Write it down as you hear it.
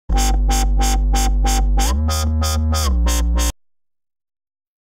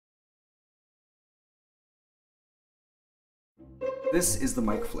This is the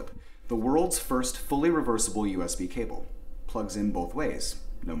mic flip, the world's first fully reversible USB cable. Plugs in both ways,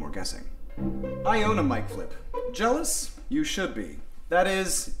 no more guessing. I own a mic flip. Jealous? You should be. That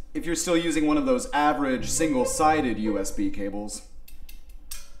is, if you're still using one of those average single-sided USB cables.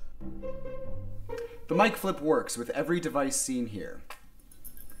 The mic flip works with every device seen here.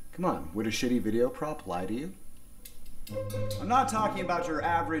 Come on, would a shitty video prop lie to you? I'm not talking about your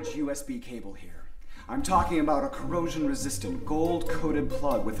average USB cable here. I'm talking about a corrosion-resistant, gold-coated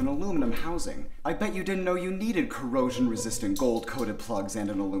plug with an aluminum housing. I bet you didn't know you needed corrosion-resistant, gold-coated plugs and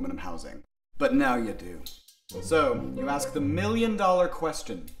an aluminum housing. But now you do. So, you ask the million-dollar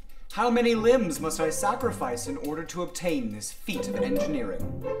question. How many limbs must I sacrifice in order to obtain this feat of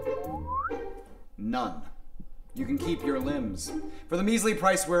engineering? None. You can keep your limbs. For the measly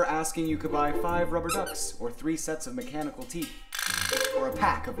price we're asking, you could buy 5 rubber ducks, or 3 sets of mechanical teeth, or a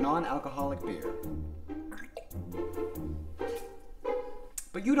pack of non-alcoholic beer.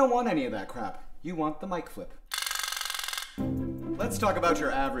 But you don't want any of that crap. You want the mic flip. Let's talk about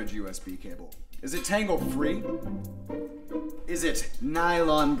your average USB cable. Is it tangle-free? Is it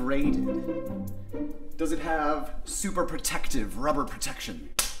nylon braided? Does it have super protective rubber protection?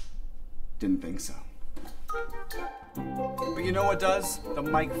 Didn't think so. But you know what does? The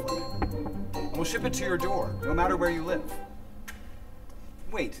mic flip. And we'll ship it to your door, no matter where you live.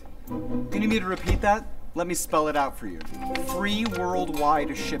 Wait, do you need me to repeat that? Let me spell it out for you. Free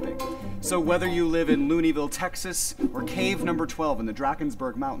worldwide shipping. So whether you live in Looneyville, Texas, or cave number 12 in the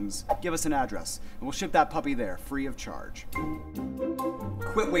Drakensberg Mountains, give us an address, and we'll ship that puppy there, free of charge.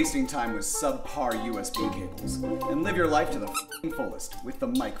 Quit wasting time with subpar USB cables, and live your life to the fullest with the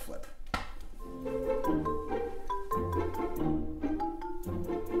mic flip.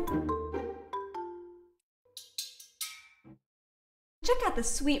 Check out the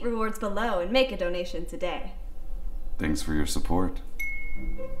sweet rewards below and make a donation today. Thanks for your support.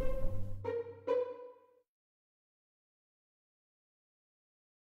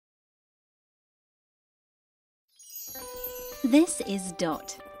 This is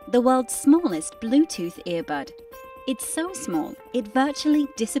Dot, the world's smallest Bluetooth earbud. It's so small, it virtually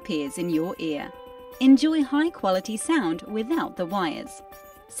disappears in your ear. Enjoy high-quality sound without the wires.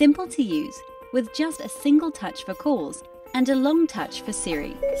 Simple to use, with just a single touch for calls and a long touch for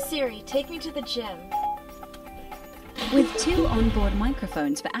Siri. Siri, take me to the gym. With 2 onboard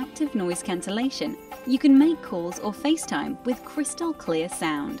microphones for active noise cancellation, you can make calls or FaceTime with crystal clear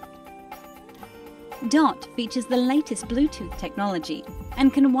sound. Dot features the latest Bluetooth technology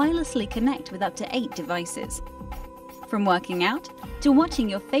and can wirelessly connect with up to 8 devices. From working out to watching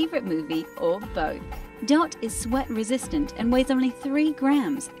your favorite movie or both. Dot is sweat resistant and weighs only 3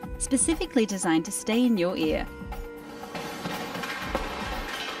 grams, specifically designed to stay in your ear.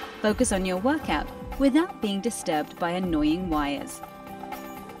 Focus on your workout without being disturbed by annoying wires.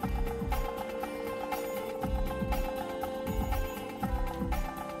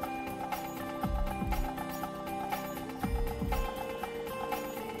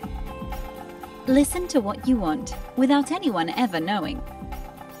 Listen to what you want without anyone ever knowing.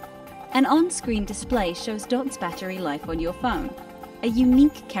 An on-screen display shows Dot's battery life on your phone. A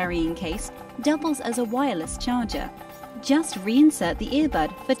unique carrying case doubles as a wireless charger. Just reinsert the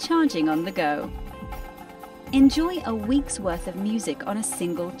earbud for charging on the go. Enjoy a week's worth of music on a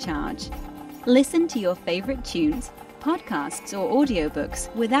single charge. Listen to your favorite tunes, podcasts or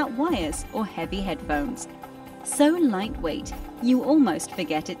audiobooks without wires or heavy headphones. So lightweight, you almost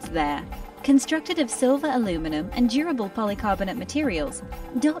forget it's there. Constructed of silver aluminum and durable polycarbonate materials,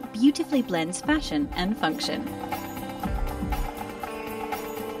 Dot beautifully blends fashion and function.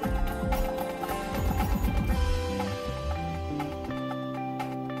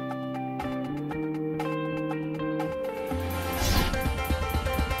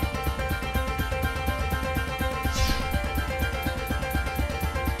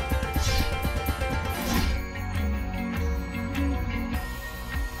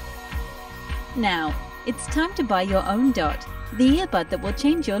 Now, it's time to buy your own Dot, the earbud that will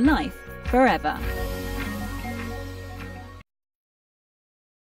change your life forever.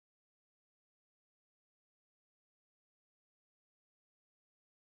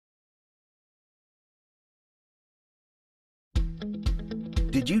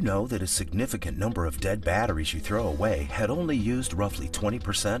 Did you know that a significant number of dead batteries you throw away had only used roughly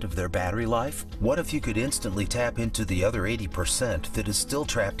 20% of their battery life? What if you could instantly tap into the other 80% that is still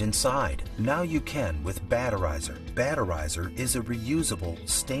trapped inside? Now you can with Batteriser. Batteriser is a reusable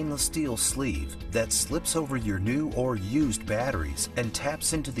stainless steel sleeve that slips over your new or used batteries and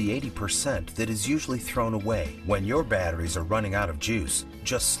taps into the 80% that is usually thrown away. When your batteries are running out of juice,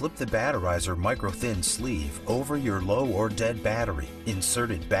 just slip the Batteriser micro-thin sleeve over your low or dead battery, insert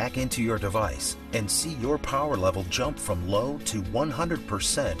it back into your device, and see your power level jump from low to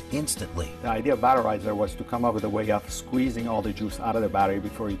 100% instantly. The idea of Batteriser was to come up with a way of squeezing all the juice out of the battery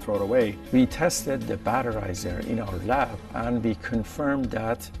before you throw it away. We tested the Batteriser in our lab and we confirmed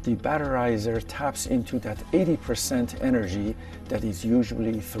that the Batteriser taps into that 80% energy that is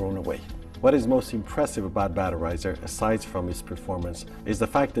usually thrown away. What is most impressive about Batteriser, aside from its performance, is the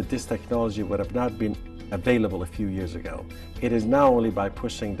fact that this technology would have not been available a few years ago. It is now only by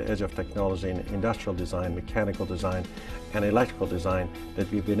pushing the edge of technology in industrial design, mechanical design, and electrical design that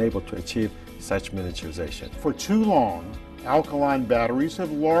we've been able to achieve such miniaturization. For too long, alkaline batteries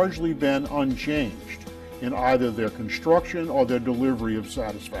have largely been unchanged in either their construction or their delivery of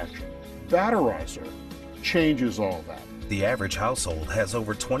satisfaction. Batteriser changes all that. The average household has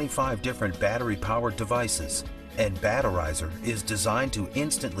over 25 different battery-powered devices, and Batteriser is designed to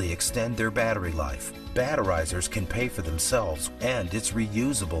instantly extend their battery life. Batterisers can pay for themselves, and it's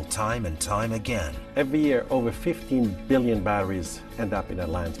reusable time and time again. Every year, over 15 billion batteries end up in a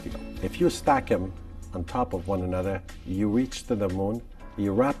landfill. If you stack them on top of one another, you reach to the moon,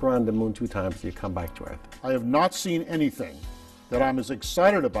 you wrap around the moon 2 times, you come back to Earth. I have not seen anything that I'm as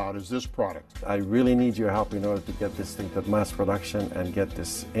excited about as this product. I really need your help in order to get this thing to mass production and get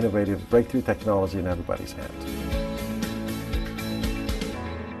this innovative breakthrough technology in everybody's hands.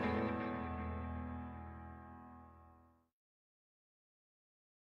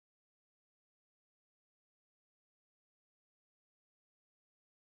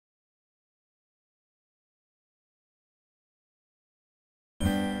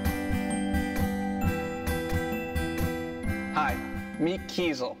 Hi, meet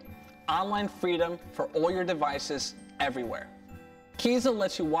Keezel, online freedom for all your devices everywhere. Keezel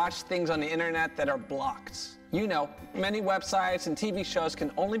lets you watch things on the internet that are blocked. You know, many websites and TV shows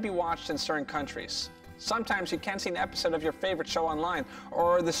can only be watched in certain countries. Sometimes you can't see an episode of your favorite show online,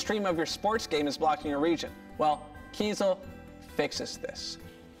 or the stream of your sports game is blocked in your region. Well, Keezel fixes this.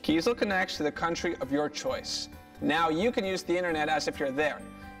 Keezel connects to the country of your choice. Now you can use the internet as if you're there.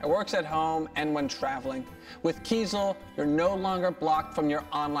 It works at home and when traveling. With Keezel, you're no longer blocked from your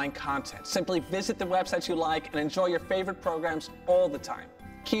online content. Simply visit the websites you like and enjoy your favorite programs all the time.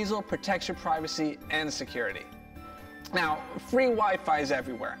 Keezel protects your privacy and security. Now, free Wi-Fi is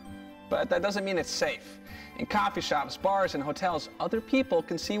everywhere, but that doesn't mean it's safe. In coffee shops, bars, and hotels, other people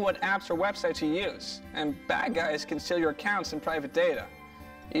can see what apps or websites you use, and bad guys can steal your accounts and private data.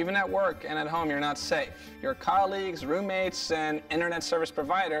 Even at work and at home, you're not safe. Your colleagues, roommates, and internet service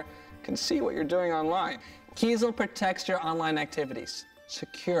provider can see what you're doing online. Keezel protects your online activities.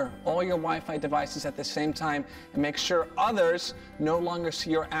 Secure all your Wi-Fi devices at the same time and make sure others no longer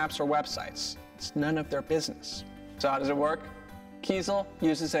see your apps or websites. It's none of their business. So how does it work? Keezel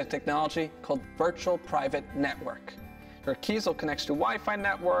uses a technology called Virtual Private Network. Your Keezel connects to Wi-Fi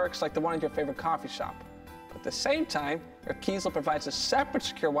networks like the one at your favorite coffee shop. But at the same time, your Keezel provides a separate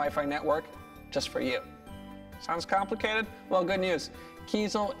secure Wi-Fi network just for you. Sounds complicated? Well, good news.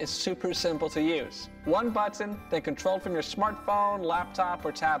 Keezel is super simple to use. One button, then controlled from your smartphone, laptop,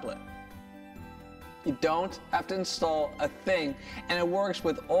 or tablet. You don't have to install a thing, and it works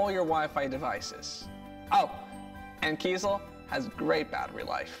with all your Wi-Fi devices. Oh, and Keezel has great battery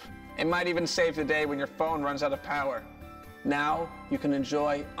life. It might even save the day when your phone runs out of power. Now you can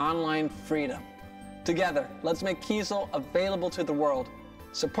enjoy online freedom. Together, let's make Keezel available to the world.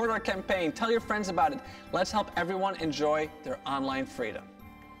 Support our campaign, tell your friends about it. Let's help everyone enjoy their online freedom.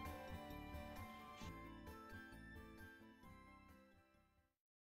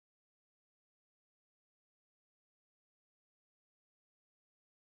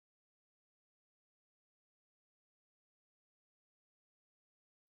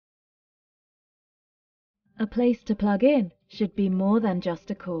 A place to plug in should be more than just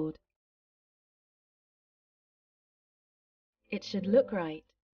a cord. It should look right.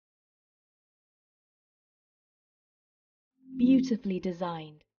 Beautifully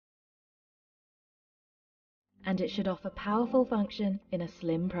designed. And it should offer powerful function in a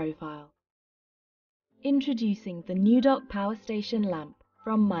slim profile. Introducing the NuDock Power Station lamp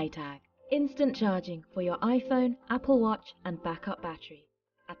from MyTag. Instant charging for your iPhone, Apple Watch and backup battery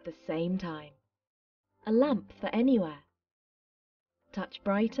at the same time. A lamp for anywhere. touch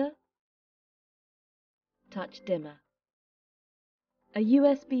brighter, touch dimmer. A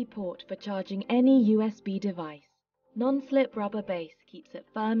USB port for charging any USB device. Non-slip rubber base keeps it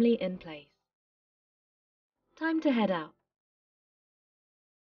firmly in place. Time to head out.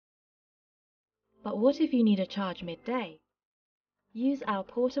 But what if you need a charge midday? Use our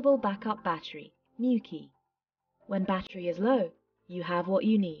portable backup battery, NuDock. When battery is low, you have what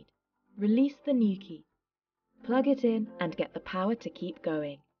you need. Release the NuDock, plug it in and get the power to keep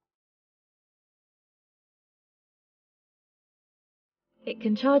going. It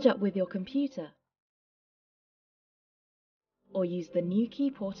can charge up with your computer, or use the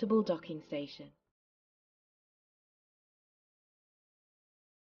NuDock portable docking station.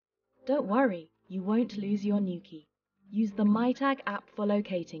 Don't worry, you won't lose your NuDock. Use the MyTag app for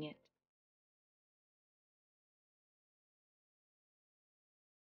locating it.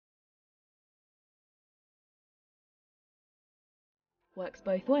 Works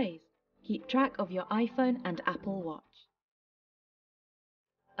both ways. Keep track of your iPhone and Apple Watch.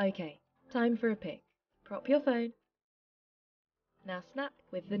 Okay, time for a pic. Prop your phone. Now snap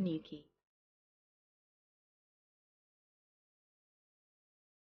with the NuDock.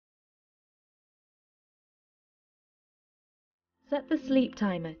 Set the sleep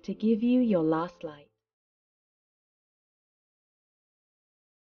timer to give you your last light.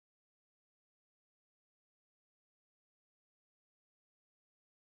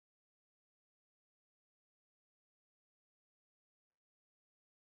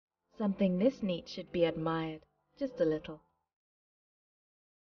 Something this neat should be admired, just a little.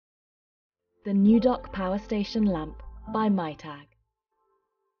 The NuDock Power Station Lamp by MyTag.